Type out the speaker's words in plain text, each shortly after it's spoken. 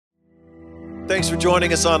Thanks for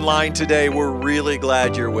joining us online today. We're really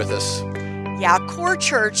glad you're with us. Yeah, Core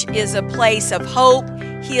Church is a place of hope,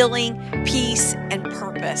 healing, peace, and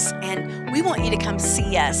purpose. And we want you to come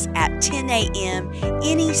see us at 10 a.m.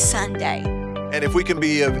 any Sunday. And if we can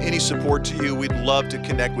be of any support to you, we'd love to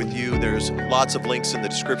connect with you. There's lots of links in the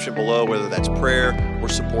description below, whether that's prayer or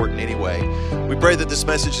support in any way. We pray that this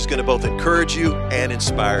message is going to both encourage you and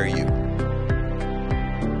inspire you.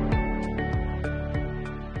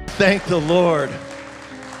 Thank the Lord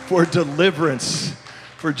for deliverance,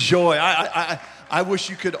 for joy. I wish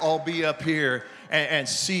you could all be up here and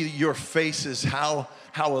see your faces, how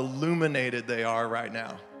illuminated they are right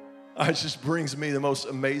now. It just brings me the most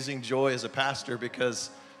amazing joy as a pastor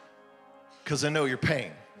because I know your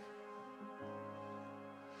pain.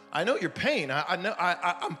 I know your pain.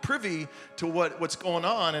 I'm privy to what's going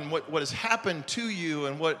on and what has happened to you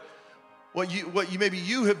and what you maybe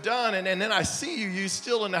you have done, and then I see you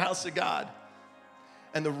still in the house of God.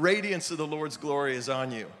 And the radiance of the Lord's glory is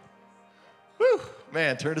on you. Whew,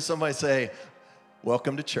 man, turn to somebody and say,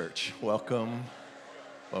 welcome to church. Welcome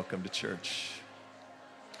to church.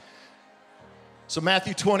 So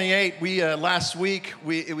Matthew 28, last week,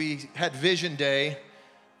 we had Vision Day.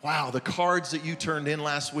 Wow, the cards that you turned in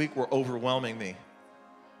last week were overwhelming me.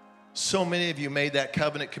 So many of you made that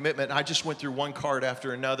covenant commitment. I just went through one card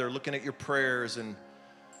after another, looking at your prayers and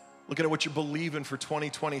looking at what you're believing for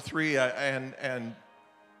 2023 and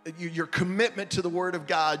your commitment to the Word of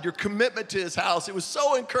God, your commitment to His house. It was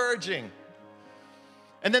so encouraging.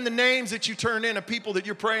 And then the names that you turned in of people that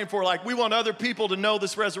you're praying for, like we want other people to know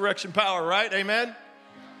this resurrection power, right? Amen?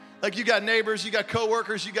 Like you got neighbors, you got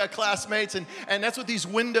coworkers, you got classmates, and that's what these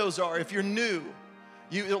windows are. If you're new,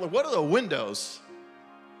 what are the windows?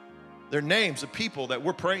 They're names of people that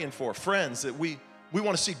we're praying for, friends that we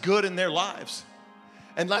want to see good in their lives.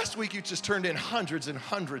 And last week you just turned in hundreds and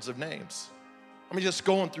hundreds of names. I mean, just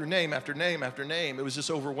going through name after name after name. It was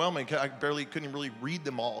just overwhelming. I couldn't really read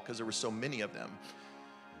them all because there were so many of them.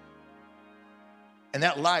 And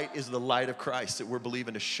that light is the light of Christ that we're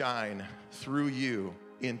believing to shine through you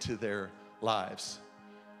into their lives.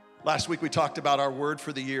 Last week we talked about our word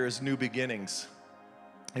for the year is new beginnings.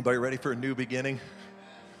 Anybody ready for a new beginning?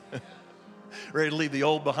 Ready to leave the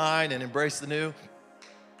old behind and embrace the new?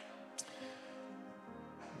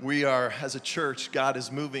 We are, as a church, God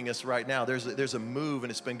is moving us right now. There's a move,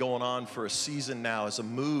 and it's been going on for a season now. It's a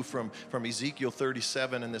move from Ezekiel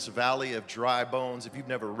 37 in this valley of dry bones. If you've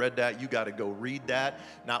never read that, you got to go read that.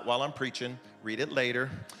 Not while I'm preaching. Read it later.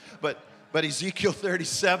 But Ezekiel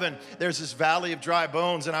 37, there's this valley of dry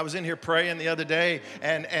bones, and I was in here praying the other day,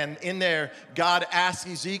 and in there, God asked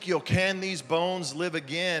Ezekiel, can these bones live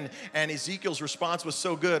again? And Ezekiel's response was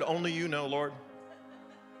so good, only you know, Lord.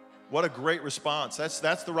 What a great response.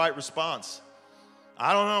 That's the right response.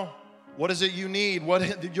 I don't know. What is it you need?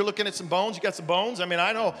 You're looking at some bones? You got some bones? I mean,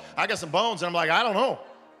 I know I got some bones, and I'm like, I don't know.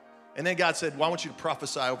 And then God said, well, I want you to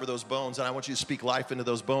prophesy over those bones, and I want you to speak life into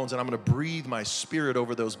those bones, and I'm going to breathe my spirit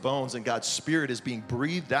over those bones, and God's spirit is being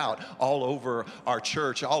breathed out all over our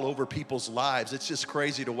church, all over people's lives. It's just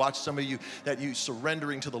crazy to watch some of you that you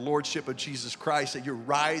surrendering to the lordship of Jesus Christ, that you're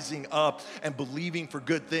rising up and believing for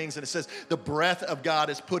good things, and it says the breath of God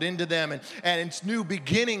is put into them, and it's new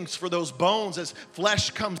beginnings for those bones as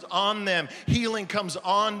flesh comes on them, healing comes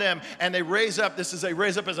on them, and they raise up. They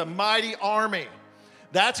raise up as a mighty army.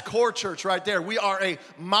 That's Core Church right there. We are a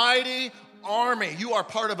mighty army. You are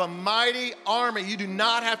part of a mighty army. You do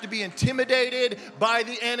not have to be intimidated by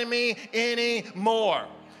the enemy anymore.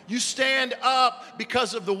 You stand up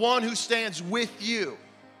because of the one who stands with you.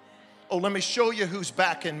 Oh, let me show you who's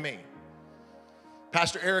backing me.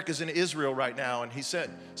 Pastor Eric is in Israel right now, and he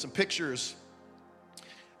sent some pictures,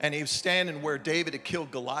 and he was standing where David had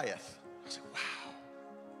killed Goliath. I was like, wow.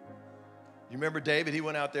 You remember David? He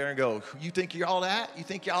went out there and go, you think you're all that? You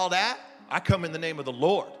think you're all that? I come in the name of the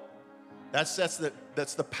Lord. That's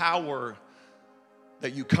the power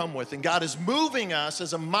that you come with. And God is moving us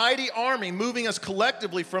as a mighty army, moving us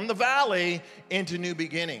collectively from the valley into new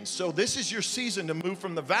beginnings. So this is your season to move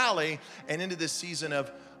from the valley and into this season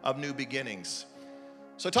of new beginnings.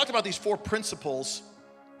 So I talked about these 4 principles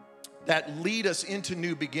that lead us into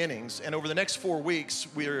new beginnings. And over the next 4 weeks,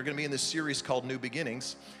 we are going to be in this series called New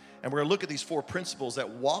Beginnings. And we're going to look at these 4 principles that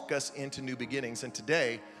walk us into new beginnings. And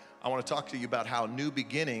today, I want to talk to you about how new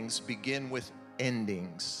beginnings begin with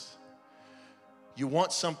endings. You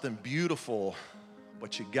want something beautiful,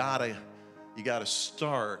 but you gotta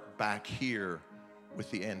start back here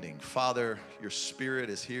with the ending. Father, your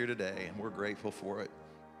Spirit is here today, and we're grateful for it.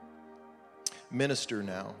 Minister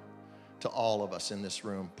now to all of us in this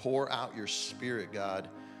room. Pour out your Spirit, God,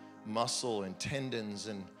 muscle and tendons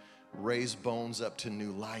and raise Bones up to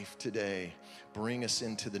new life today. Bring us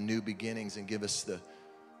into the new beginnings and give us the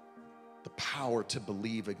power to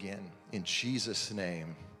believe again in Jesus'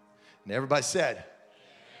 name. And everybody said,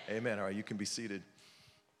 amen. All right, you can be seated.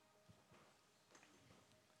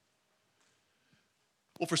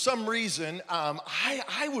 Well, for some reason,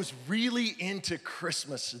 I was really into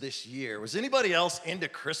Christmas this year. Was anybody else into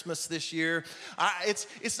Christmas this year?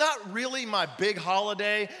 It's not really my big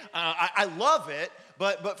holiday. I love it,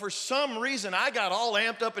 but for some reason, I got all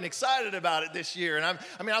amped up and excited about it this year. And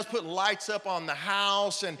I was putting lights up on the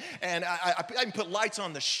house, and I even put lights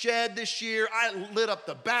on the shed this year. I lit up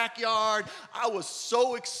the backyard. I was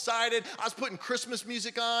so excited. I was putting Christmas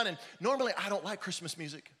music on, and normally I don't like Christmas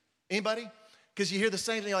music. Anybody? Because you hear the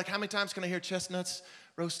same thing, like, how many times can I hear chestnuts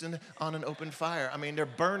roasting on an open fire? I mean, they're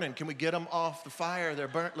burning. Can we get them off the fire? They're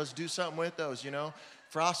burnt. Let's do something with those, you know?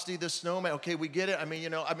 Frosty the Snowman. Okay, we get it. I mean,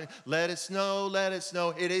 let it snow, let it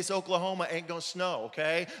snow. It is Oklahoma, ain't gonna snow,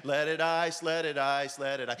 okay? Let it ice, let it ice,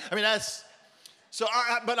 let it ice. I mean, that's, so,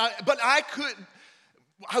 I couldn't.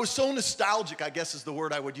 I was so nostalgic, I guess is the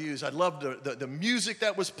word I would use. I loved the music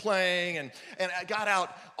that was playing, and I got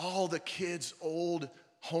out all the kids' old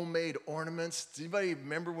homemade ornaments. Does anybody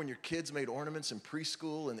remember when your kids made ornaments in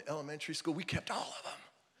preschool and elementary school? We kept all of them.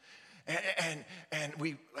 And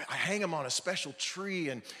I hang them on a special tree,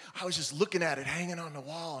 and I was just looking at it hanging on the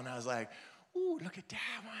wall, and I was like, ooh, look at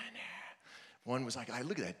that one there. One was like,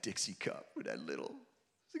 look at that Dixie cup with that little,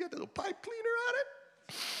 it's got that little pipe cleaner on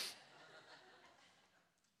it.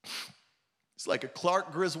 It's like a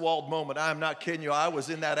Clark Griswold moment. I'm not kidding you. I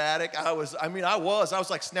was in that attic. I was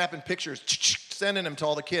like snapping pictures, sending them to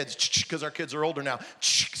all the kids, because our kids are older now,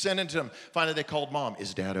 sending to them. Finally, they called Mom.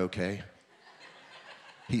 Is Dad okay?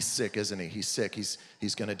 He's sick, isn't he? He's sick. He's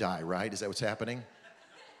going to die, right? Is that what's happening?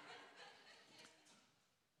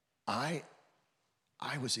 I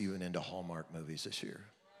was even into Hallmark movies this year.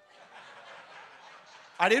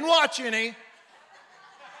 I didn't watch any.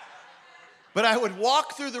 But I would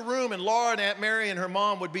walk through the room, and Laura and Aunt Mary and her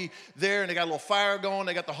mom would be there, and they got a little fire going.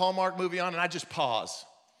 They got the Hallmark movie on, and I just pause.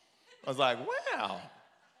 I was like, wow.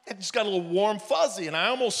 It just got a little warm fuzzy, and I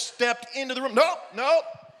almost stepped into the room. Nope,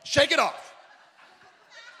 shake it off.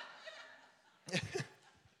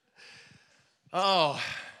 Oh.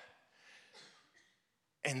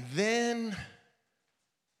 And then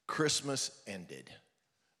Christmas ended.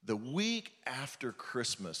 The week after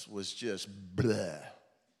Christmas was just bleh.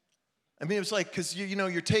 I mean, it was like, because,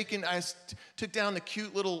 you're taking, I took down the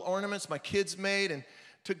cute little ornaments my kids made, and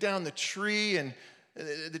took down the tree and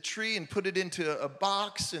put it into a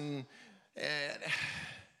box, and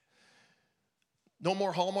no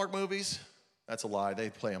more Hallmark movies. That's a lie.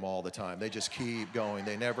 They play them all the time. They just keep going.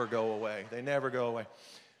 They never go away.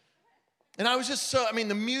 And I was just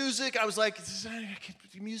the music, I was like,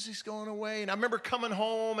 the music's going away. And I remember coming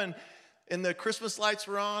home, and the Christmas lights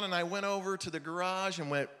were on, and I went over to the garage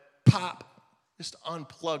and went, pop, just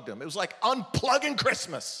unplugged them. It was like unplugging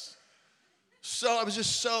Christmas. So I was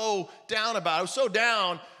just so down about it. I was so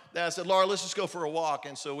down that I said, Laura, let's just go for a walk.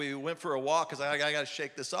 And so we went for a walk, because I got to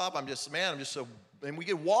shake this off. I'm just so, and we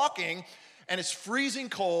get walking, and it's freezing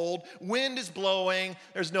cold. Wind is blowing.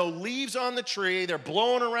 There's no leaves on the tree. They're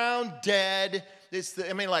blowing around dead.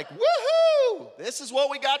 Woohoo! This is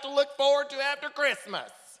what we got to look forward to after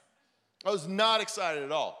Christmas. I was not excited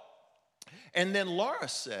at all. And then Laura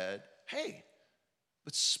said, hey,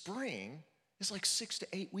 but spring is like 6 to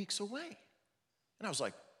 8 weeks away. And I was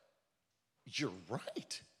like, you're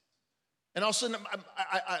right. And all of a sudden,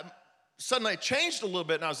 suddenly it changed a little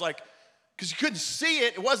bit, and I was like, because you couldn't see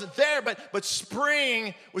it, it wasn't there, but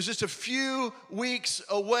spring was just a few weeks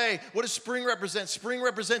away. What does spring represent? Spring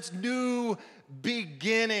represents new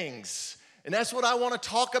beginnings. And that's what I want to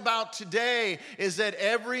talk about today, is that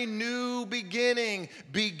every new beginning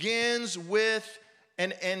begins with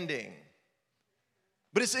an ending.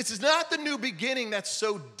 But it's not the new beginning that's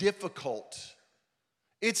so difficult.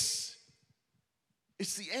 It's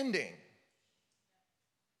the ending.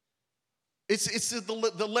 It's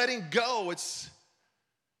the letting go. It's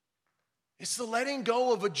the letting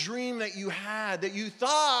go of a dream that you had, that you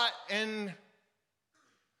thought, and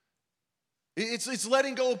it's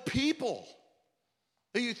letting go of people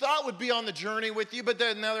that you thought would be on the journey with you, but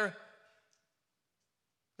they're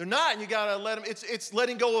not, and you gotta let them. It's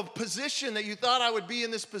letting go of position that you thought I would be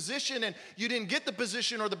in this position, and you didn't get the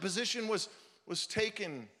position, or the position was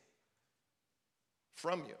taken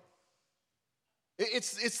from you.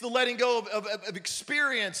 It's the letting go of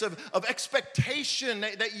experience, of expectation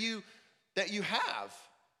that you have.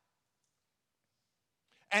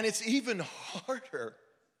 And it's even harder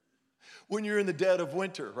when you're in the dead of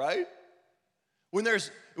winter, right?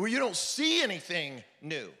 where you don't see anything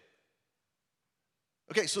new.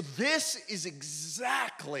 Okay, so this is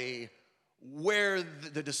exactly where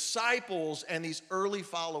the disciples and these early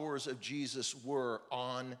followers of Jesus were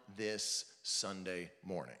on this Sunday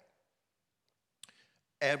morning.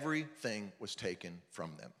 Everything was taken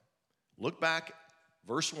from them. Look back,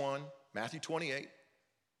 verse 1, Matthew 28.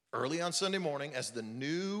 Early on Sunday morning, as the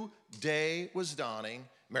new day was dawning,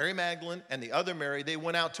 Mary Magdalene and the other Mary, they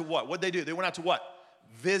went out to what? What'd they do? They went out to what?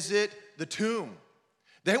 Visit the tomb.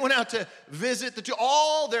 They went out to visit the tomb.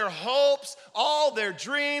 All their hopes, all their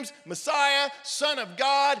dreams, Messiah, Son of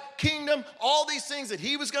God, kingdom, all these things that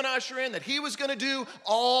he was going to usher in, that he was going to do,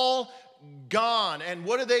 all gone. And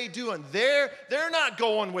what are they doing? They're not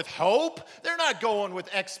going with hope. They're not going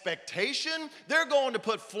with expectation. They're going to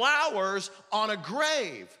put flowers on a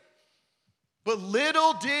grave. But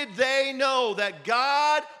little did they know that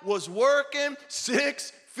God was working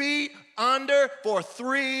 6 feet under for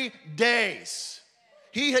 3 days.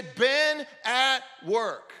 He had been at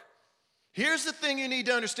work. Here's the thing you need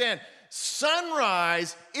to understand.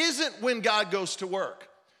 Sunrise isn't when God goes to work.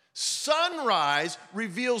 Sunrise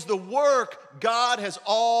reveals the work God has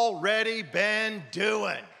already been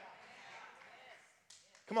doing.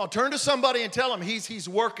 Come on, turn to somebody and tell him he's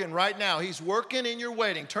working right now. He's working in your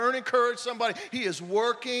waiting. Turn and encourage somebody. He is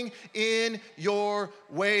working in your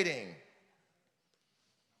waiting.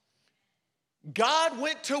 God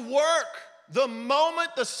went to work the moment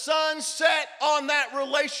the sun set on that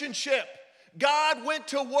relationship. God went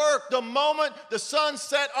to work the moment the sun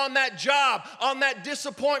set on that job, on that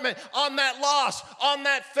disappointment, on that loss, on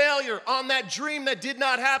that failure, on that dream that did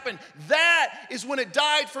not happen. That is when it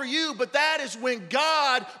died for you, but that is when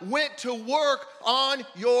God went to work on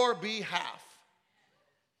your behalf.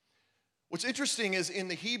 What's interesting is in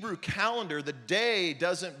the Hebrew calendar, the day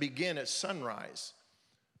doesn't begin at sunrise.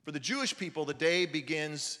 For the Jewish people, the day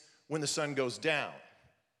begins when the sun goes down.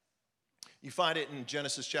 You find it in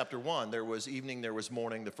Genesis chapter 1. There was evening, there was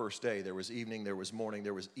morning the first day. There was evening, there was morning,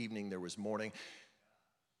 there was evening, there was morning.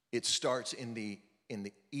 It starts in the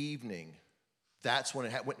evening. That's when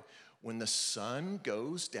it happens. When the sun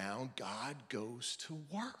goes down, God goes to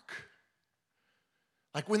work.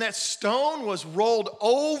 Like when that stone was rolled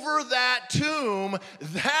over that tomb,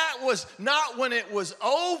 that was not when it was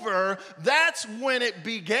over, that's when it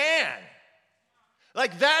began.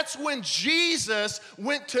 Like that's when Jesus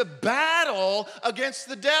went to battle against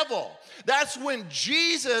the devil. That's when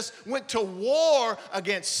Jesus went to war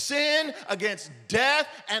against sin, against death,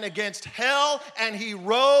 and against hell, and he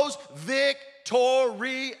rose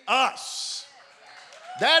victorious.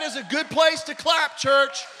 That is a good place to clap,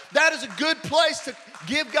 church. That is a good place to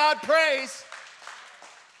give God praise.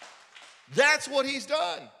 That's what he's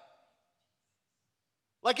done.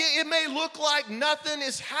 Like it may look like nothing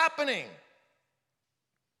is happening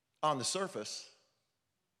on the surface,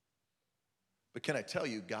 but can I tell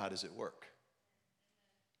you, God is at work.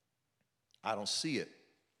 I don't see it,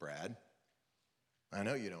 Brad. I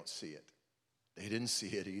know you don't see it. They didn't see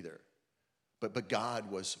it either. But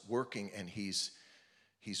God was working, and he's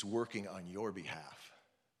working on your behalf.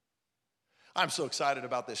 I'm so excited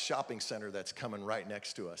about this shopping center that's coming right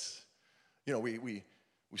next to us. You know, we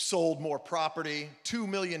sold more property, $2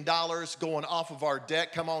 million going off of our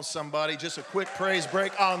debt. Come on, somebody, just a quick praise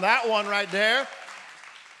break on that one right there.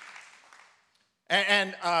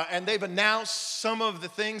 And they've announced some of the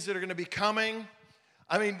things that are going to be coming.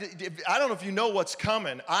 I mean, I don't know if you know what's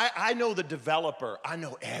coming. I know the developer. I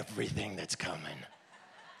know everything that's coming.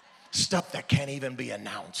 Stuff that can't even be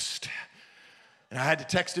announced. And I had to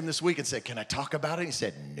text him this week and say, can I talk about it? He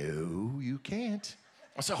said, no, you can't.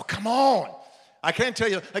 I said, oh, come on. I can't tell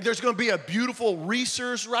you, like there's going to be a beautiful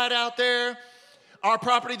Reese's right out there. Our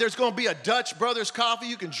property, there's going to be a Dutch Brothers coffee.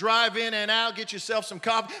 You can drive in and out, get yourself some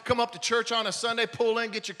coffee. Come up to church on a Sunday, pull in,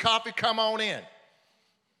 get your coffee, come on in.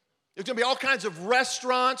 There's going to be all kinds of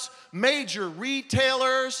restaurants, major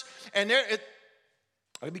retailers, and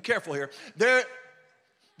I'll be careful here. There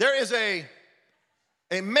is a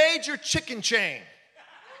major chicken chain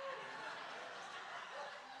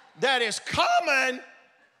that is coming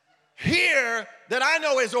here that I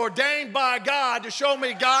know is ordained by God to show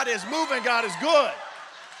me God is moving, God is good.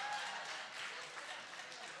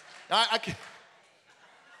 I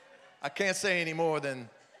can't say any more than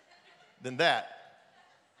that.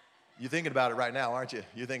 You're thinking about it right now, aren't you?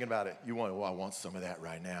 You're thinking about it. You want, well, I want some of that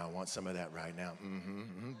right now. I want some of that right now.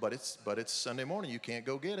 But it's Sunday morning. You can't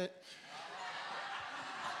go get it.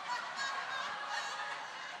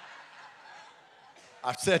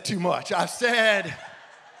 I've said too much. I've said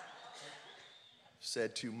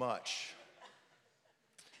too much.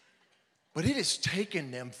 But it has taken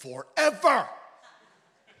them forever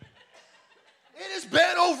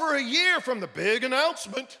over a year from the big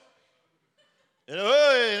announcement. You know,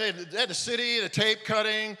 they had the city, the tape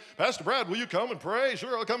cutting. Pastor Brad, will you come and pray?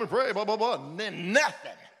 Sure, I'll come and pray, blah, blah, blah. And then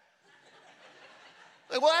nothing.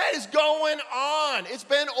 Like, what is going on? It's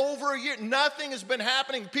been over a year. Nothing has been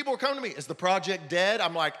happening. People are coming to me, is the project dead?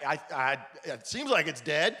 I'm like, it seems like it's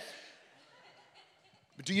dead.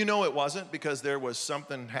 But do you know it wasn't? Because there was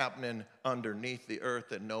something happening underneath the earth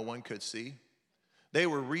that no one could see. They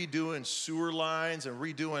were redoing sewer lines and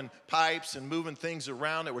redoing pipes and moving things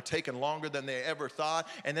around that were taking longer than they ever thought.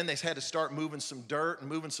 And then they had to start moving some dirt and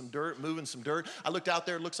moving some dirt, moving some dirt. I looked out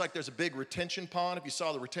there, it looks like there's a big retention pond. If you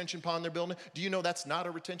saw the retention pond they're building, do you know that's not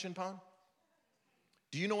a retention pond?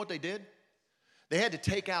 Do you know what they did? They had to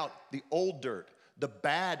take out the old dirt, the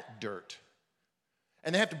bad dirt,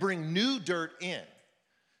 and they have to bring new dirt in.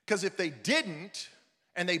 Because if they didn't,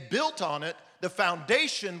 and they built on it, the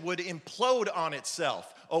foundation would implode on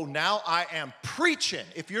itself. Oh, now I am preaching.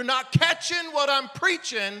 If you're not catching what I'm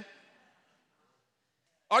preaching,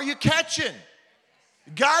 are you catching?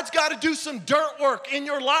 God's got to do some dirt work in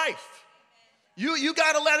your life. You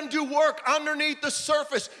got to let him do work underneath the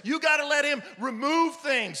surface. You got to let him remove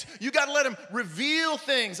things. You got to let him reveal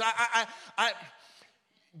things.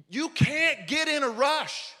 You can't get in a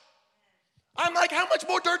rush. I'm like, how much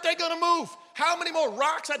more dirt they gonna move? How many more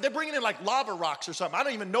rocks? They're bringing in like lava rocks or something. I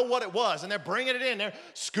don't even know what it was. And they're bringing it in. They're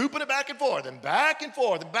scooping it back and forth and back and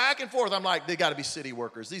forth and back and forth. I'm like, they gotta be city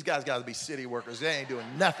workers. These guys gotta be city workers. They ain't doing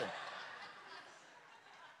nothing.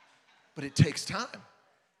 But it takes time.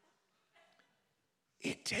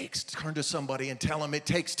 Turn to somebody and tell them it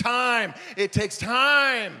takes time. It takes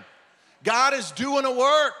time. God is doing a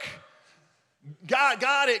work.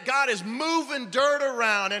 God is moving dirt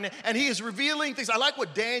around and he is revealing things. I like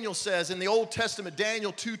what Daniel says in the Old Testament,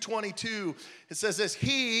 Daniel 2:22. It says this,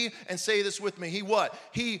 and say this with me, he what?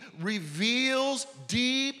 He reveals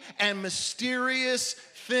deep and mysterious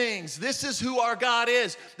things. This is who our God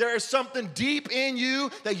is. There is something deep in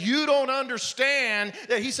you that you don't understand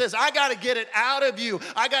that he says, I got to get it out of you.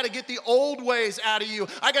 I got to get the old ways out of you.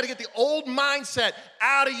 I got to get the old mindset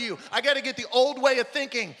out of you. I got to get the old way of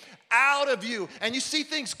thinking out of you. And you see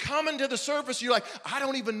things coming to the surface. You're like, I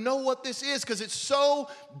don't even know what this is because it's so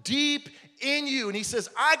deep in you. And he says,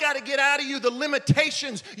 I got to get out of you the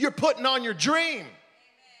limitations you're putting on your dream.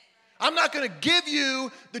 I'm not going to give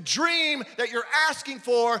you the dream that you're asking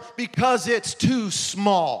for because it's too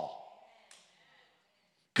small.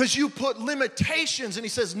 Because you put limitations. And he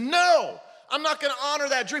says, no, I'm not going to honor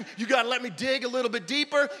that dream. You got to let me dig a little bit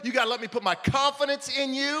deeper. You got to let me put my confidence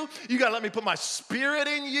in you. You got to let me put my spirit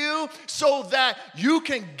in you so that you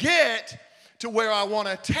can get to where I want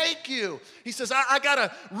to take you. He says, I got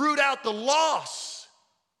to root out the loss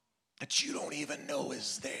that you don't even know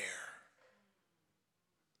is there.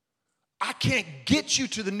 I can't get you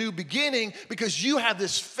to the new beginning because you have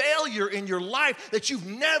this failure in your life that you've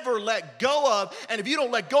never let go of. And if you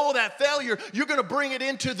don't let go of that failure, you're going to bring it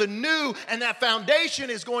into the new, and that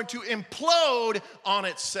foundation is going to implode on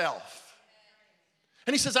itself.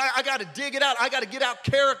 And he says, I got to dig it out. I got to get out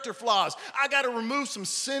character flaws. I got to remove some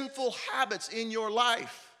sinful habits in your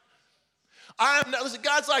life. Listen,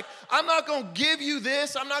 God's like, I'm not going to give you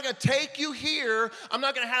this. I'm not going to take you here. I'm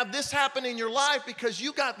not going to have this happen in your life because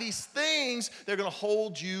you got these things that are going to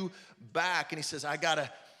hold you back. And he says, I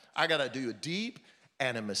gotta do a deep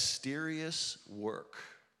and a mysterious work.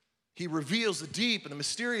 He reveals the deep and the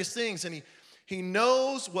mysterious things, and he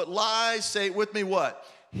knows what lies, say it with me, what?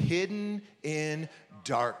 Hidden in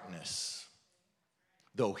darkness,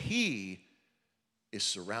 though he is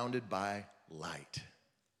surrounded by light.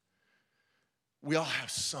 We all have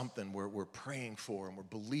something we're praying for and we're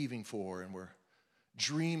believing for and we're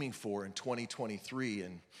dreaming for in 2023.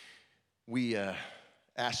 And we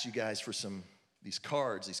asked you guys for these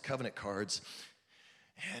cards, these covenant cards.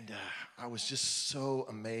 And I was just so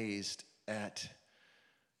amazed at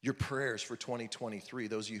your prayers for 2023.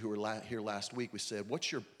 Those of you who were here last week, we said,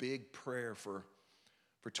 what's your big prayer for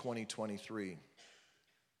 2023?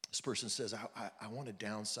 This person says, I want to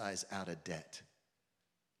downsize out of debt.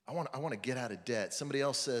 I want to get out of debt. Somebody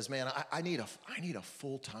else says, man, I need a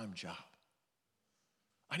full-time job.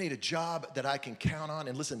 I need a job that I can count on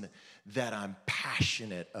and listen, that I'm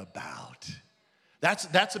passionate about.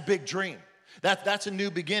 That's a big dream. That's a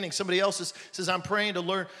new beginning. Somebody else says, I'm praying to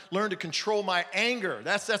learn to control my anger.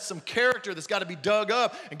 That's some character that's got to be dug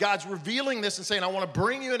up. And God's revealing this and saying, I want to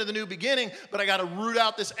bring you into the new beginning, but I got to root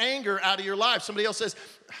out this anger out of your life. Somebody else says,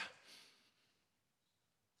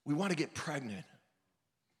 we want to get pregnant.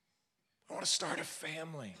 I want to start a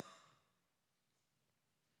family.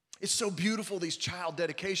 It's so beautiful, these child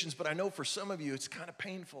dedications, but I know for some of you, it's kind of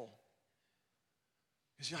painful.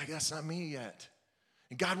 Because you're like, that's not me yet.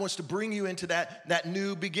 And God wants to bring you into that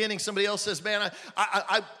new beginning. Somebody else says, man,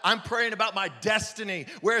 I'm praying about my destiny.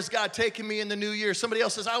 Where's God taking me in the new year? Somebody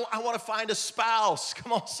else says, I want to find a spouse.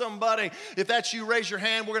 Come on, somebody. If that's you, raise your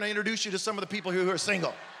hand. We're going to introduce you to some of the people who are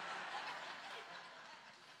single.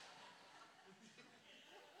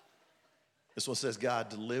 This one says, God,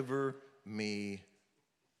 deliver me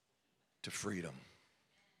to freedom.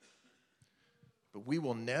 But we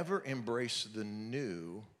will never embrace the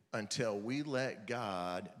new until we let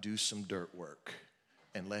God do some dirt work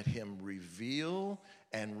and let him reveal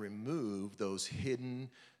and remove those hidden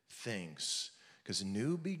things. Because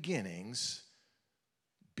new beginnings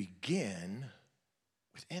begin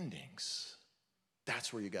with endings.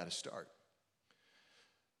 That's where you got to start.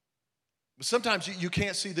 But sometimes you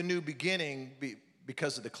can't see the new beginning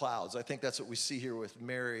because of the clouds. I think that's what we see here with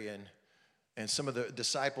Mary and some of the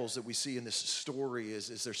disciples that we see in this story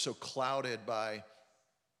is they're so clouded by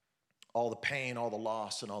all the pain, all the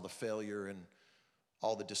loss, and all the failure, and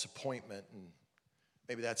all the disappointment. And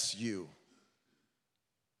maybe that's you.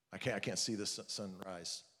 I can't see the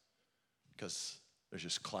sunrise because there's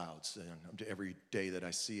just clouds. And every day that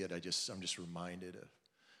I see it, I'm just reminded of,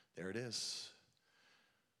 there it is.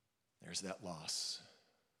 There's that loss.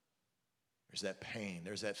 There's that pain.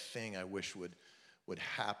 There's that thing I wish would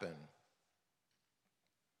happen.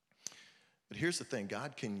 But here's the thing.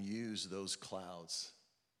 God can use those clouds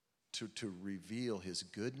to reveal his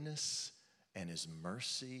goodness and his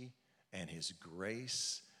mercy and his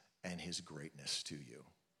grace and his greatness to you.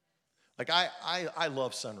 Like I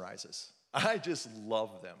love sunrises. I just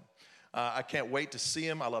love them. I can't wait to see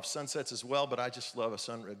them. I love sunsets as well, but I just love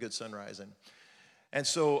a good sunrise. And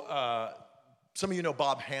so some of you know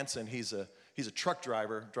Bob Hansen. He's a truck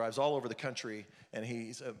driver, drives all over the country, and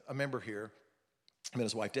he's a member here. Him and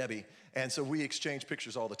his wife, Debbie. And so we exchange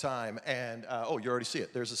pictures all the time. And, you already see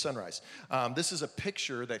it. There's a sunrise. This is a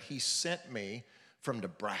picture that he sent me from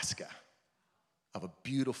Nebraska of a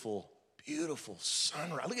beautiful, beautiful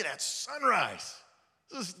sunrise. Look at that sunrise.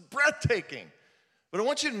 This is breathtaking. But I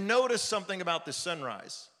want you to notice something about this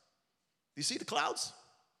sunrise. Do you see the clouds?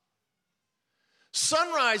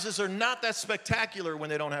 Sunrises are not that spectacular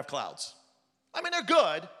when they don't have clouds. I mean, they're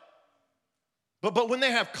good. But when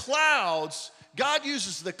they have clouds, God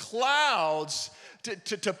uses the clouds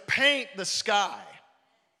to paint the sky.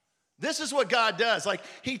 This is what God does. Like,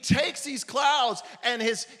 he takes these clouds and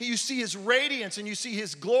you see his radiance and you see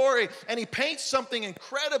his glory, and he paints something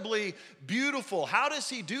incredibly beautiful. How does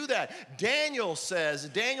he do that? Daniel says,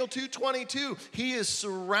 Daniel 2:22, he is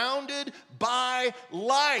surrounded by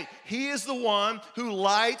light. He is the one who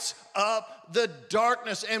lights up the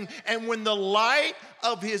darkness. And when the light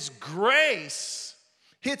of his grace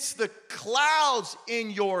hits the clouds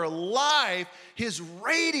in your life, his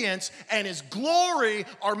radiance and his glory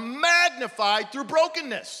are magnified through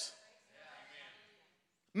brokenness.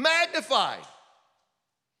 Magnified.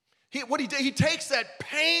 He takes that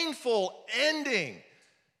painful ending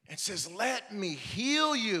and says, let me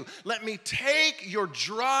heal you. Let me take your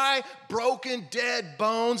dry, broken, dead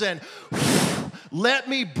bones and let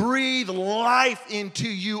me breathe life into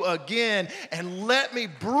you again, and let me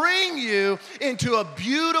bring you into a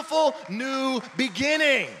beautiful new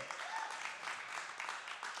beginning.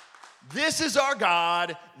 This is our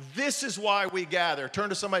God. This is why we gather. Turn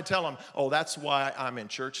to somebody and tell them, oh, that's why I'm in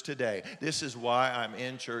church today. This is why I'm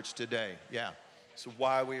in church today. Yeah, this is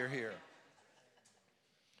why we are here.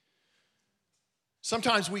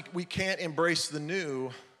 Sometimes we can't embrace the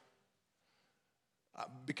new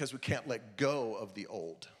because we can't let go of the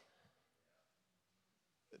old.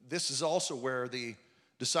 This is also where the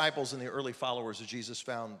disciples and the early followers of Jesus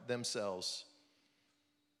found themselves.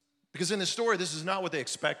 Because in the story, this is not what they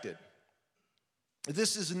expected.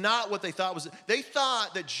 This is not what they thought was. They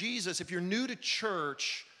thought that Jesus, if you're new to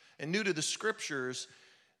church and new to the scriptures,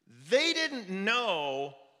 they didn't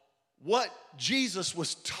know what Jesus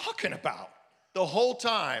was talking about the whole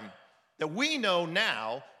time that we know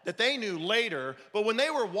now, that they knew later. But when they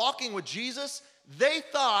were walking with Jesus, they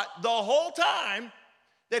thought the whole time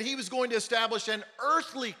that he was going to establish an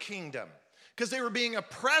earthly kingdom, because they were being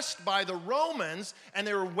oppressed by the Romans, and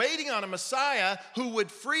they were waiting on a Messiah who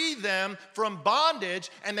would free them from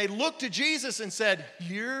bondage. And they looked to Jesus and said,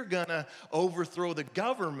 you're gonna overthrow the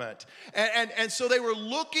government. And so they were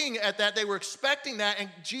looking at that, they were expecting that, and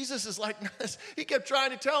Jesus is like, he kept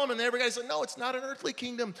trying to tell them, and everybody said, no, it's not an earthly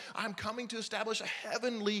kingdom. I'm coming to establish a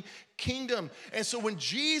heavenly kingdom. And so when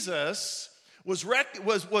Jesus was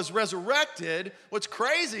resurrected, what's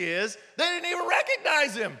crazy is they didn't even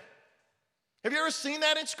recognize him. Have you ever seen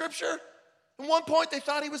that in Scripture? At one point, they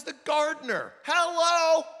thought he was the gardener.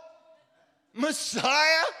 Hello?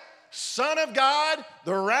 Messiah, Son of God,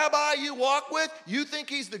 the rabbi you walk with, you think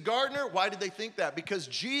he's the gardener? Why did they think that? Because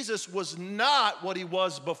Jesus was not what he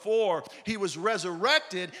was before. He was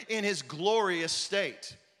resurrected in his glorious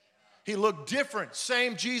state. He looked different,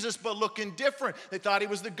 same Jesus, but looking different. They thought he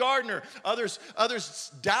was the gardener.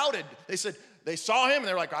 Others doubted. They said, they saw him and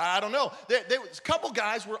they're like, I don't know. A couple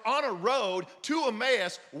guys were on a road to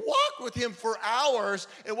Emmaus, walked with him for hours.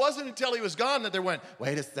 It wasn't until he was gone that they went,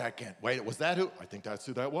 wait a second. Wait, was that who? I think that's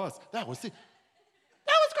who that was. That was crazy.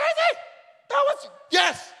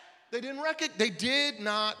 Yes. They did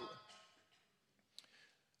not.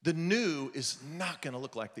 The new is not going to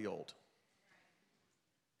look like the old.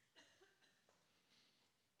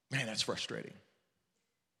 Man, that's frustrating.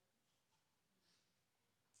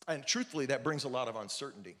 And truthfully, that brings a lot of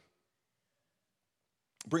uncertainty.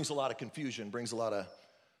 Brings a lot of confusion, brings a lot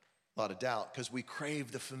of doubt, because we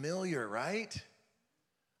crave the familiar, right?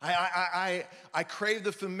 I crave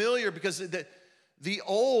the familiar because the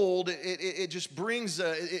old, it just brings,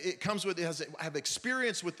 it comes with, I have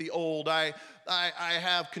experience with the old. I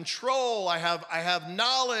have control, I have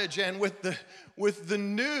knowledge, and with the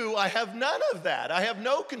new, I have none of that. I have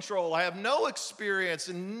no control, I have no experience,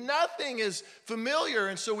 and nothing is familiar.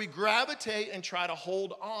 And so we gravitate and try to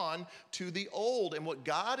hold on to the old. And what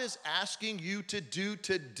God is asking you to do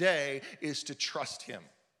today is to trust him.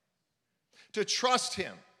 To trust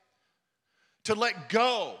him. To let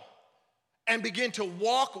go. And begin to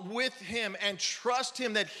walk with him and trust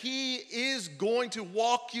him that he is going to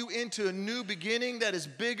walk you into a new beginning that is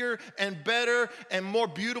bigger and better and more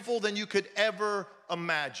beautiful than you could ever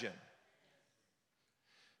imagine.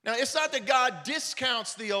 Now, it's not that God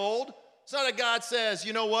discounts the old. It's not that God says,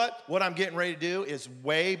 you know what I'm getting ready to do is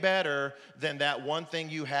way better than that one thing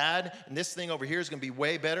you had, and this thing over here is going to be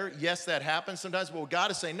way better. Yes, that happens sometimes, but what God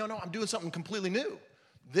is saying, no, I'm doing something completely new.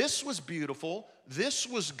 This was beautiful, this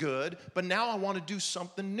was good, but now I want to do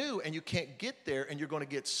something new. And you can't get there, and you're going to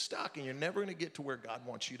get stuck, and you're never going to get to where God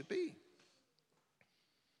wants you to be.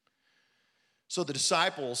 So the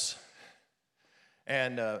disciples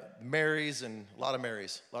and Marys, and a lot of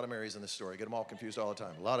Marys in this story. I get them all confused all the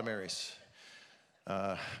time. A lot of Marys.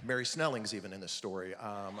 Mary Snelling's even in this story.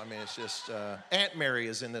 It's just Aunt Mary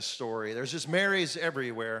is in this story. There's just Marys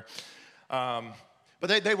everywhere. But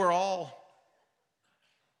they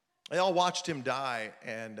all watched him die,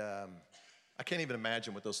 and I can't even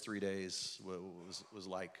imagine what those 3 days was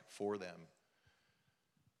like for them.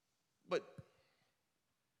 But,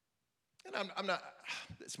 and I'm not,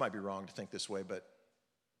 this might be wrong to think this way, but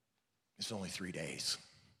it's only 3 days.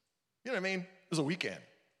 You know what I mean? It was a weekend.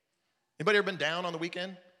 Anybody ever been down on the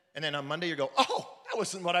weekend? And then on Monday you go, oh, that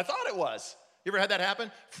wasn't what I thought it was. You ever had that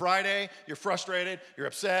happen? Friday, you're frustrated, you're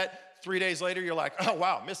upset. 3 days later, you're like, oh,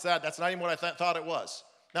 wow, missed that. That's not even what I thought it was.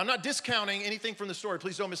 Now, I'm not discounting anything from the story.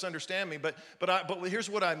 Please don't misunderstand me. But here's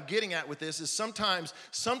what I'm getting at with this is sometimes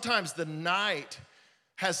the night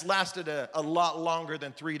has lasted a lot longer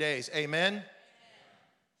than 3 days. Amen?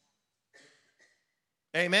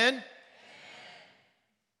 Amen?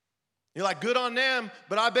 You're like, good on them,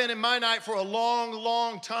 but I've been in my night for a long,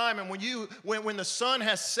 long time. And when the sun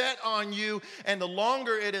has set on you, and the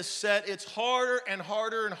longer it is set, it's harder and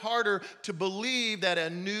harder and harder to believe that a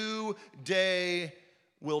new day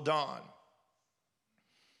will dawn.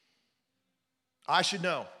 I should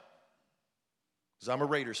know, because I'm a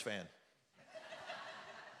Raiders fan.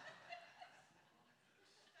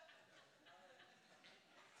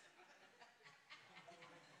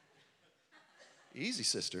 Easy,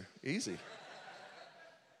 sister, easy.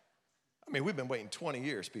 We've been waiting 20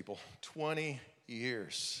 years, people. 20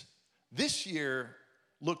 years. This year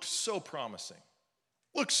looked so promising.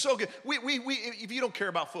 Looks so good. We if you don't care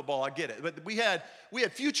about football, I get it. But we had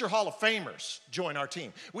future Hall of Famers join our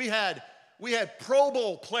team. We had Pro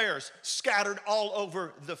Bowl players scattered all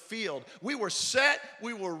over the field. We were set.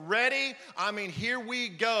 We were ready. Here we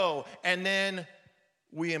go. And then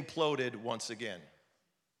we imploded once again,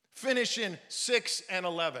 finishing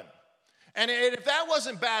 6-11. And if that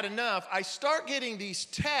wasn't bad enough, I start getting these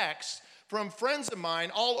texts from friends of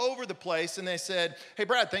mine all over the place, and they said, "Hey,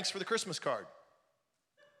 Brad, thanks for the Christmas card."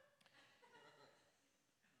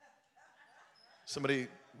 Somebody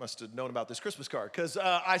must have known about this Christmas card, because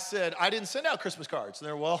I said, I didn't send out Christmas cards. And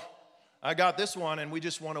they're, well, I got this one, and we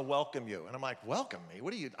just want to welcome you. And I'm like, welcome me?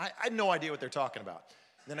 What do you, I had no idea what they're talking about.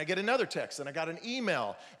 Then I get another text, and I got an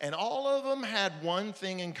email, and all of them had one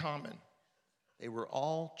thing in common. They were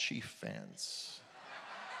all Chief fans.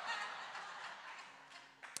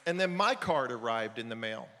 And then my card arrived in the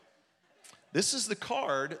mail. This is the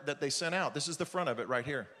card that they sent out. This is the front of it right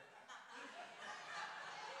here.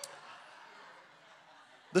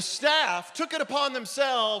 The staff took it upon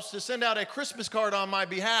themselves to send out a Christmas card on my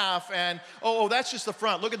behalf, and that's just the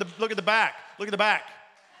front. Look at the back. Look at the back.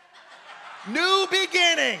 New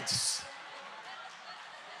beginnings.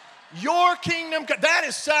 Your kingdom. That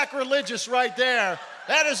is sacrilegious right there.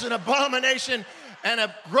 That is an abomination and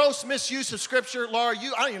a gross misuse of Scripture. Laura, I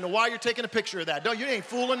don't even know why you're taking a picture of that. You ain't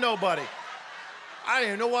fooling nobody. I don't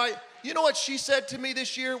even know why. You know what she said to me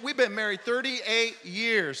this year? We've been married 38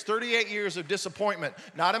 years. 38 years of disappointment.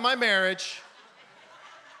 Not in my marriage.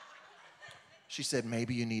 She said,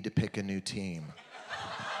 maybe you need to pick a new team.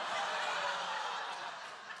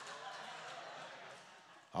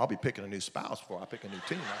 I'll be picking a new spouse before I pick a new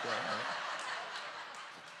team. Like that,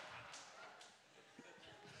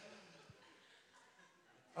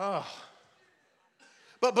 right? Oh.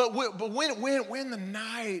 But when the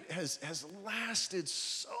night has lasted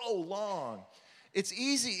so long, it's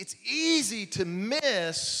easy to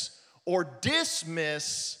miss or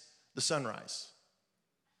dismiss the sunrise.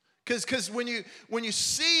 Because when you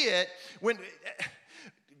see it, with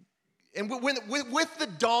the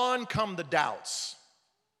dawn come the doubts.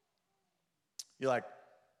 You're like,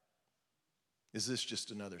 is this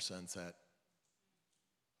just another sunset?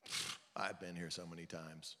 I've been here so many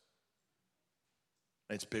times.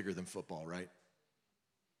 It's bigger than football, right?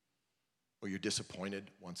 Or you're disappointed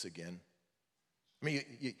once again. I mean,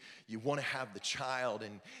 you want to have the child,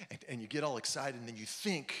 and you get all excited, and then you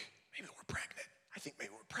think, maybe we're pregnant. I think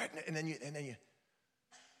maybe we're pregnant, and then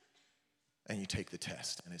you take the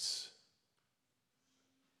test, and it's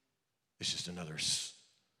just another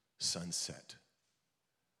sunset.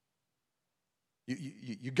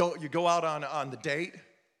 You go out on the date.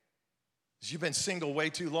 You've been single way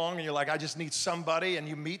too long, and you're like, I just need somebody, and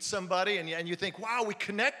you meet somebody, and you think, wow, we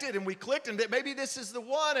connected and we clicked, and maybe this is the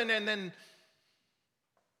one, and then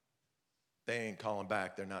they ain't calling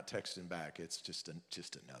back. They're not texting back. It's just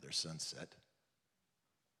another sunset.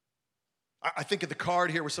 I think of the card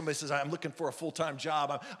here where somebody says, I'm looking for a full-time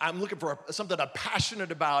job. I'm looking for something I'm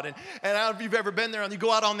passionate about. And I don't know if you've ever been there, and you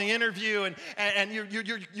go out on the interview, and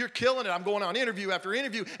you're killing it. I'm going on interview after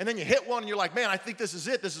interview, and then you hit one, and you're like, man, I think this is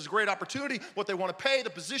it. This is a great opportunity. What they want to pay, the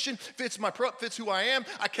position, fits who I am.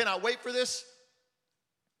 I cannot wait for this.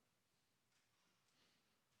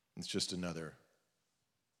 It's just another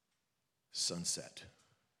sunset.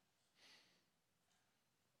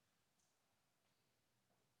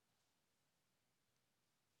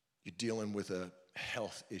 You're dealing with a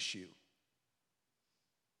health issue.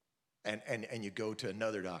 And you go to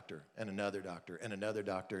another doctor and another doctor and another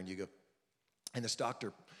doctor, and you go, and this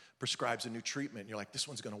doctor prescribes a new treatment. And you're like, this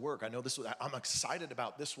one's going to work. I know this. I'm excited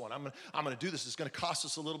about this one. I'm going to do this. It's going to cost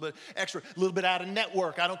us a little bit extra, a little bit out of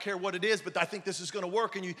network. I don't care what it is, but I think this is going to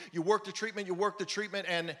work. And you work the treatment,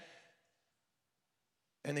 and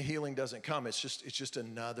the healing doesn't come. It's just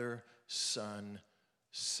another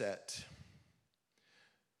sunset.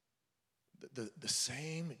 The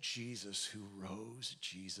same Jesus who rose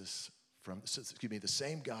the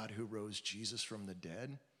same God who rose Jesus from the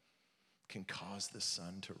dead can cause the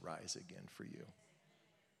sun to rise again for you.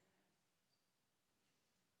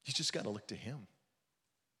 You just got to look to him.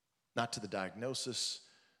 Not to the diagnosis,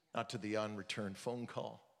 not to the unreturned phone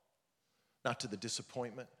call, not to the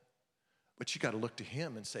disappointment. But you got to look to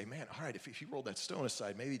him and say, man, all right, if he rolled that stone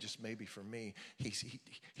aside, maybe for me,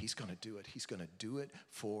 he's going to do it. He's going to do it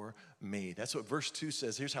for me. That's what verse 2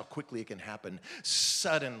 says. Here's how quickly it can happen.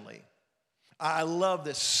 Suddenly. I love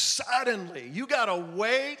this. Suddenly. You got to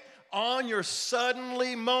wait on your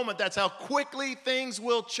suddenly moment. That's how quickly things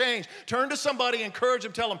will change. Turn to somebody, encourage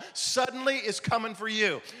them, tell them, suddenly is coming for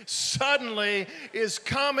you. Suddenly is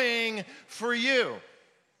coming for you.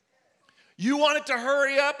 You want it to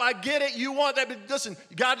hurry up. I get it. You want that. But listen,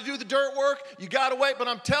 you got to do the dirt work. You got to wait. But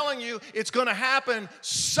I'm telling you, it's going to happen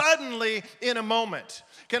suddenly in a moment.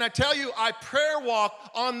 Can I tell you, I prayer walk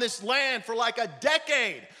on this land for like a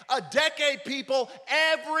decade. A decade, people,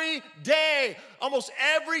 every day. Almost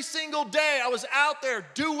every single day, I was out there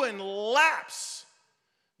doing laps.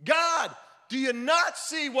 God, do you not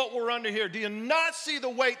see what we're under here? Do you not see the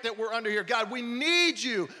weight that we're under here? God, we need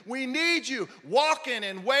you. We need you. Walking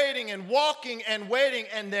and waiting and walking and waiting.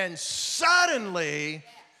 And then suddenly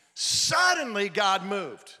God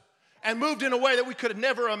moved. And moved in a way that we could have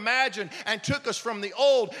never imagined, and took us from the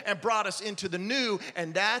old and brought us into the new.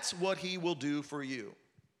 And that's what he will do for you.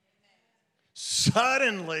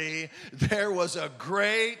 Suddenly, there was a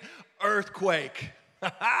great earthquake.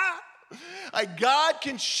 God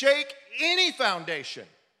can shake any foundation.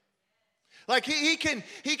 Like he can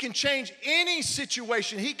change any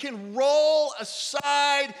situation. He can roll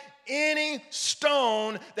aside any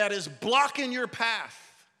stone that is blocking your path.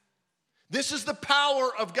 This is the power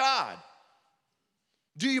of God.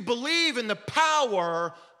 Do you believe in the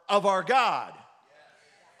power of our God?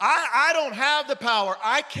 I don't have the power.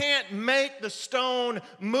 I can't make the stone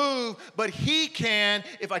move, but he can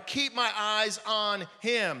if I keep my eyes on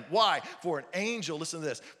him. Why? For an angel, listen to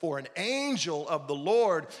this, for an angel of the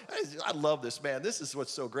Lord, I love this, man. This is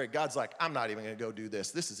what's so great. God's like, I'm not even going to go do this.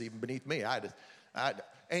 This is even beneath me.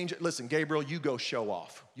 Angel, listen, Gabriel, you go show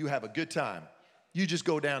off. You have a good time. You just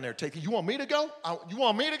go down there. You want me to go? You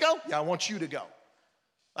want me to go? Yeah, I want you to go.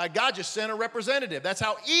 God just sent a representative. That's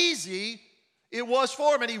how easy it was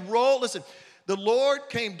for him. And he rolled, listen, the Lord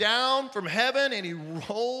came down from heaven and he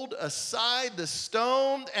rolled aside the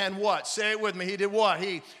stone and what? Say it with me. He did what?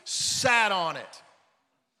 He sat on it.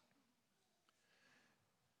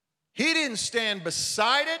 He didn't stand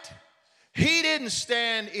beside it. He didn't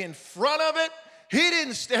stand in front of it. He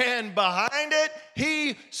didn't stand behind it.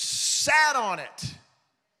 He sat on it.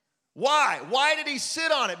 Why? Why did he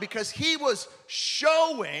sit on it? Because he was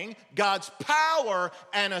showing God's power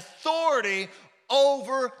and authority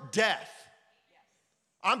over death.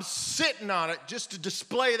 I'm sitting on it just to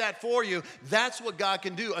display that for you. That's what God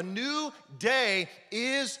can do. A new day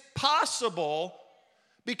is possible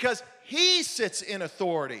because he sits in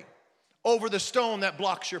authority over the stone that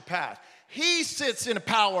blocks your path. He sits in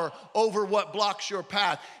power over what blocks your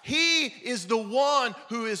path. He is the one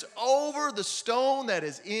who is over the stone that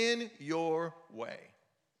is in your way.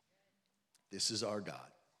 This is our God.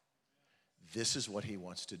 This is what he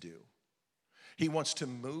wants to do. He wants to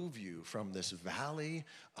move you from this valley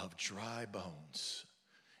of dry bones.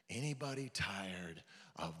 Anybody tired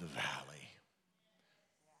of the valley?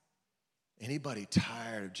 Anybody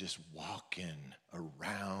tired of just walking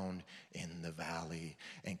around in the valley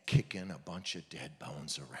and kicking a bunch of dead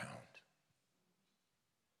bones around?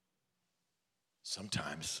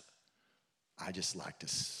 Sometimes I just like to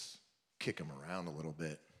kick them around a little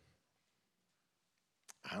bit.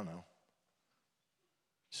 I don't know.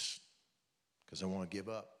 Because I want to give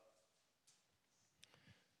up.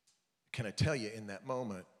 Can I tell you, in that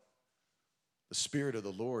moment, the Spirit of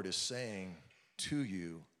the Lord is saying to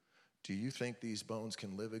you, do you think these bones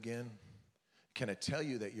can live again? Can I tell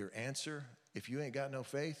you that your answer, if you ain't got no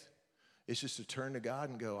faith, is just to turn to God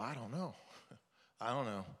and go, I don't know. I don't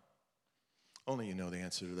know. Only you know the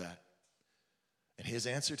answer to that. And his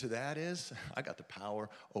answer to that is, I got the power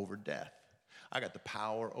over death. I got the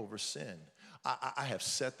power over sin. I have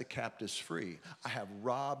set the captives free. I have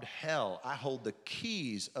robbed hell. I hold the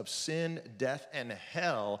keys of sin, death, and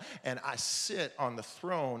hell, and I sit on the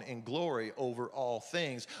throne in glory over all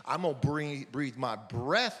things. I'm going to breathe my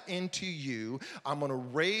breath into you. I'm going to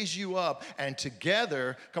raise you up, and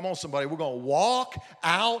together, come on somebody, we're going to walk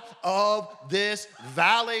out of this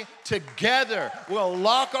valley together. We're going to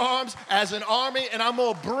lock arms as an army, and I'm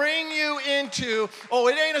going to bring you into,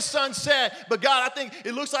 it ain't a sunset, but God, I think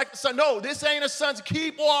it looks like the sun. No, this ain't a sunset.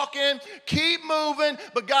 Keep walking, keep moving,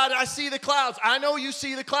 but God, I see the clouds. I know you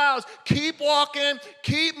see the clouds. Keep walking,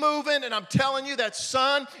 keep moving, and I'm telling you that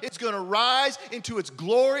sun is going to rise into its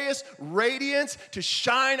glorious radiance to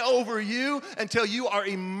shine over you until you are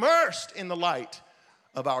immersed in the light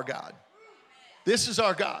of our God. This is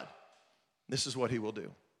our God. This is what he will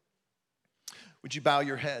do. Would you bow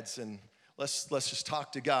your heads and let's just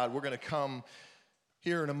talk to God. We're going to come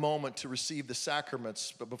here in a moment to receive the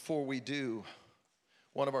sacraments, but before we do,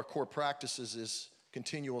 one of our core practices is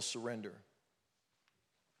continual surrender.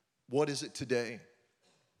 What is it today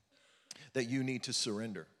that you need to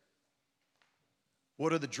surrender?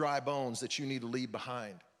 What are the dry bones that you need to leave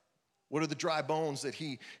behind? What are the dry bones that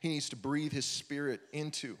he needs to breathe his Spirit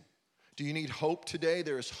into? Do you need hope today?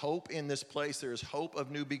 There is hope in this place. There is hope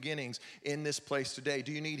of new beginnings in this place today.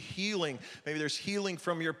 Do you need healing? Maybe there's healing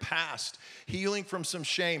from your past, healing from some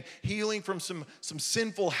shame, healing from some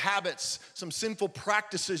sinful habits, some sinful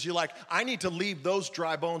practices. You're like, I need to leave those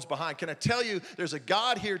dry bones behind. Can I tell you, there's a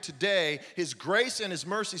God here today. His grace and his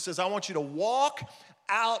mercy says, I want you to walk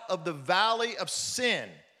out of the valley of sin.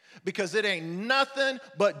 Because it ain't nothing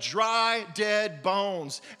but dry, dead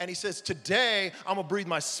bones. And he says, today, I'm going to breathe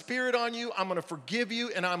my Spirit on you. I'm going to forgive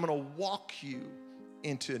you, and I'm going to walk you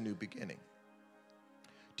into a new beginning.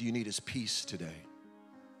 Do you need his peace today?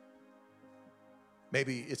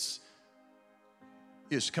 Maybe it's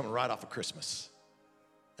coming right off of Christmas,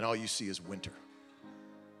 and all you see is winter.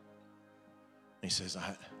 And he says,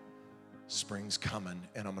 spring's coming,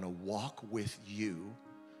 and I'm going to walk with you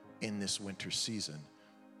in this winter season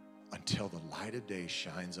until the light of day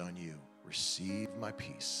shines on you. Receive my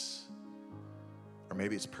peace. Or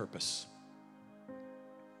maybe it's purpose.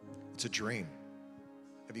 It's a dream.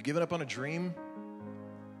 Have you given up on a dream?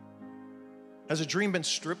 Has a dream been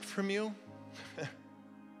stripped from you?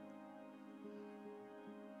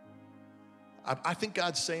 I think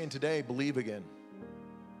God's saying today, believe again.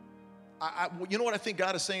 You know what I think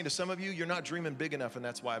God is saying to some of you? You're not dreaming big enough, and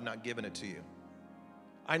that's why I'm not giving it to you.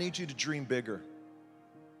 I need you to dream bigger.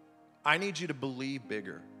 I need you to believe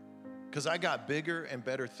bigger, because I got bigger and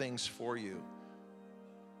better things for you.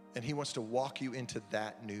 And He wants to walk you into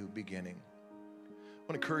that new beginning. I want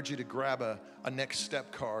to encourage you to grab a next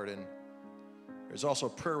step card, and there's also a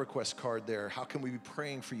prayer request card there. How can we be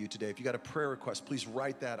praying for you today? If you got a prayer request, please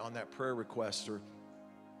write that on that prayer request. Or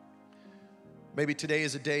maybe today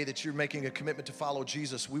is a day that you're making a commitment to follow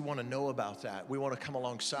Jesus. We want to know about that. We want to come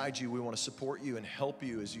alongside you. We want to support you and help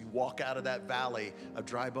you as you walk out of that valley of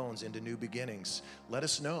dry bones into new beginnings. Let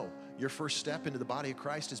us know. Your first step into the body of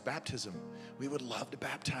Christ is baptism. We would love to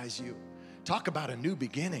baptize you. Talk about a new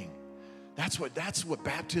beginning. That's what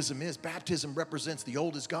baptism is. Baptism represents the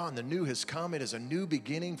old is gone, the new has come. It is a new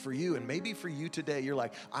beginning for you. And maybe for you today, you're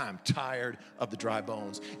like, I'm tired of the dry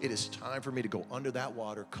bones. It is time for me to go under that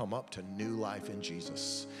water, come up to new life in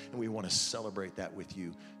Jesus. And we want to celebrate that with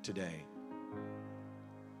you today.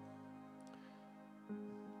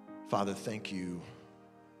 Father, thank you.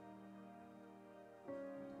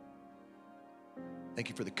 Thank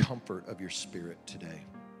you for the comfort of your Spirit today.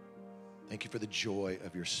 Thank you for the joy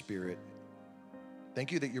of your Spirit.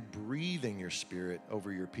 Thank you that you're breathing your Spirit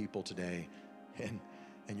over your people today,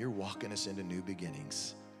 and you're walking us into new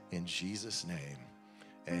beginnings. In Jesus' name,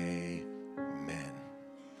 amen.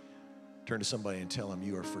 Turn to somebody and tell them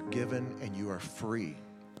you are forgiven and you are free.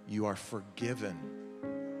 You are forgiven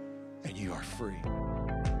and you are free.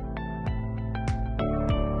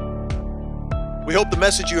 We hope the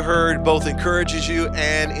message you heard both encourages you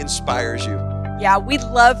and inspires you. Yeah, we'd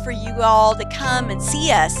love for you all to come and see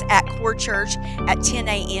us at Core Church at 10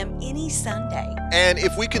 a.m. any Sunday. And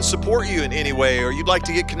if we can support you in any way, or you'd like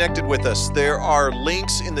to get connected with us, there are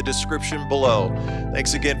links in the description below.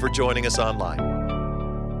 Thanks again for joining us online.